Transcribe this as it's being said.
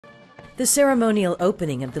The ceremonial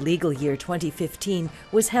opening of the legal year 2015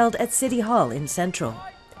 was held at City Hall in Central.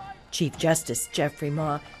 Chief Justice Geoffrey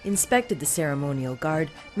Ma inspected the ceremonial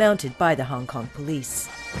guard mounted by the Hong Kong police.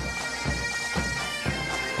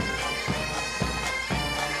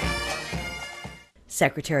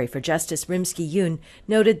 Secretary for Justice Rimsky Yuen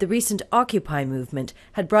noted the recent Occupy movement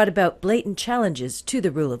had brought about blatant challenges to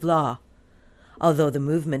the rule of law. Although the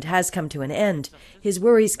movement has come to an end, his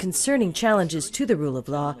worries concerning challenges to the rule of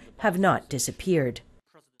law have not disappeared.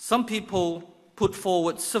 Some people put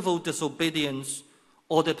forward civil disobedience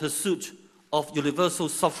or the pursuit of universal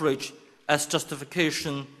suffrage as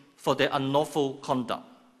justification for their unlawful conduct.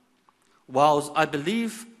 Whilst I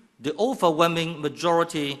believe the overwhelming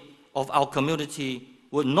majority of our community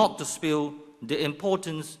would not dispel the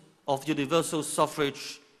importance of universal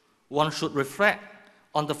suffrage, one should reflect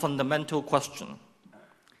on the fundamental question: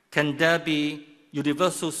 can there be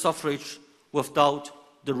universal suffrage without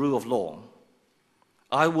the rule of law?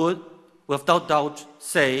 I would, without doubt,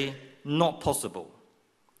 say not possible.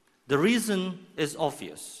 The reason is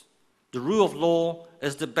obvious. The rule of law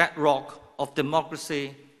is the bedrock of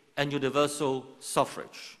democracy and universal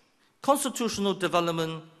suffrage. Constitutional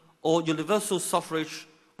development or universal suffrage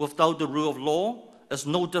without the rule of law is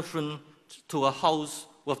no different to a house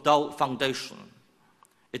without foundation.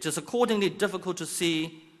 It is accordingly difficult to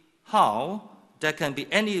see how there can be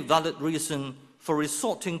any valid reason for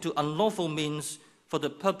resorting to unlawful means for the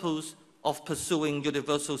purpose of pursuing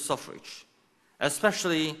universal suffrage,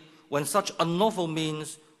 especially when such unlawful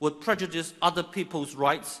means would prejudice other people's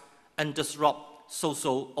rights and disrupt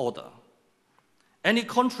social order. Any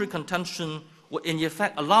contrary contention would in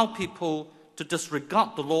effect allow people to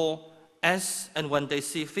disregard the law as and when they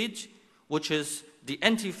see fit, which is the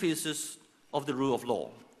antithesis of the rule of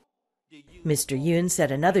law. Mr. Yuen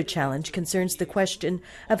said another challenge concerns the question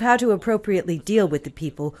of how to appropriately deal with the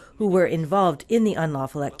people who were involved in the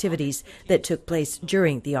unlawful activities that took place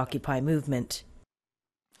during the Occupy movement.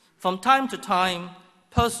 From time to time,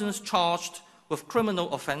 persons charged with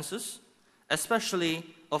criminal offences, especially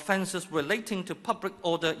offences relating to public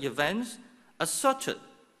order events, asserted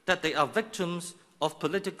that they are victims of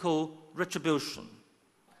political retribution.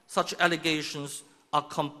 Such allegations are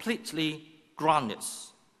completely groundless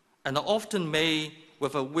and are often made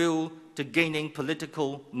with a will to gaining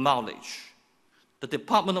political mileage. The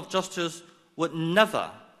Department of Justice would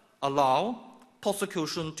never allow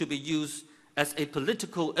prosecution to be used as a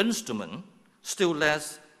political instrument, still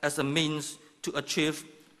less as a means to achieve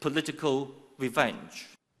political revenge.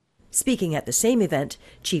 Speaking at the same event,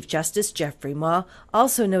 Chief Justice Geoffrey Ma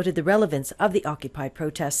also noted the relevance of the Occupy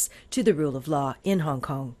protests to the rule of law in Hong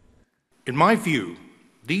Kong. In my view,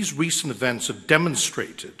 these recent events have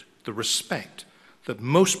demonstrated the respect that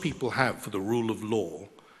most people have for the rule of law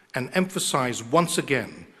and emphasize once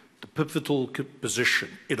again the pivotal position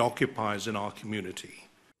it occupies in our community.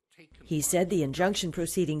 He said the injunction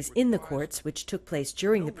proceedings in the courts, which took place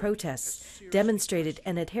during the protests, demonstrated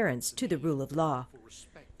an adherence to the rule of law.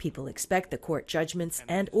 People expect the court judgments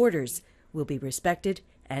and orders will be respected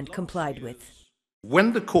and complied with.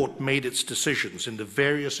 When the court made its decisions in the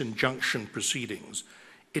various injunction proceedings,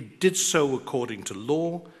 it did so according to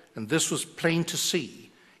law, and this was plain to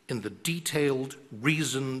see in the detailed,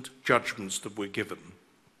 reasoned judgments that were given.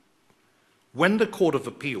 When the Court of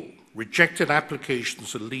Appeal rejected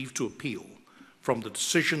applications for leave to appeal from the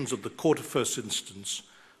decisions of the Court of First Instance,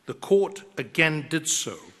 the Court again did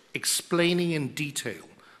so, explaining in detail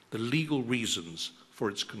the legal reasons for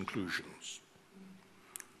its conclusions.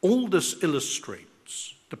 All this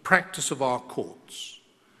illustrates the practice of our courts,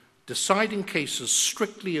 deciding cases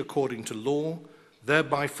strictly according to law,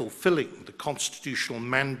 thereby fulfilling the constitutional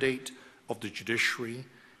mandate of the judiciary.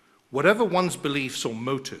 Whatever one's beliefs or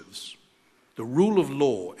motives, the rule of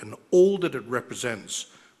law and all that it represents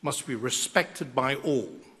must be respected by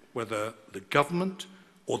all, whether the government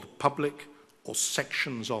or the public or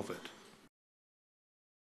sections of it.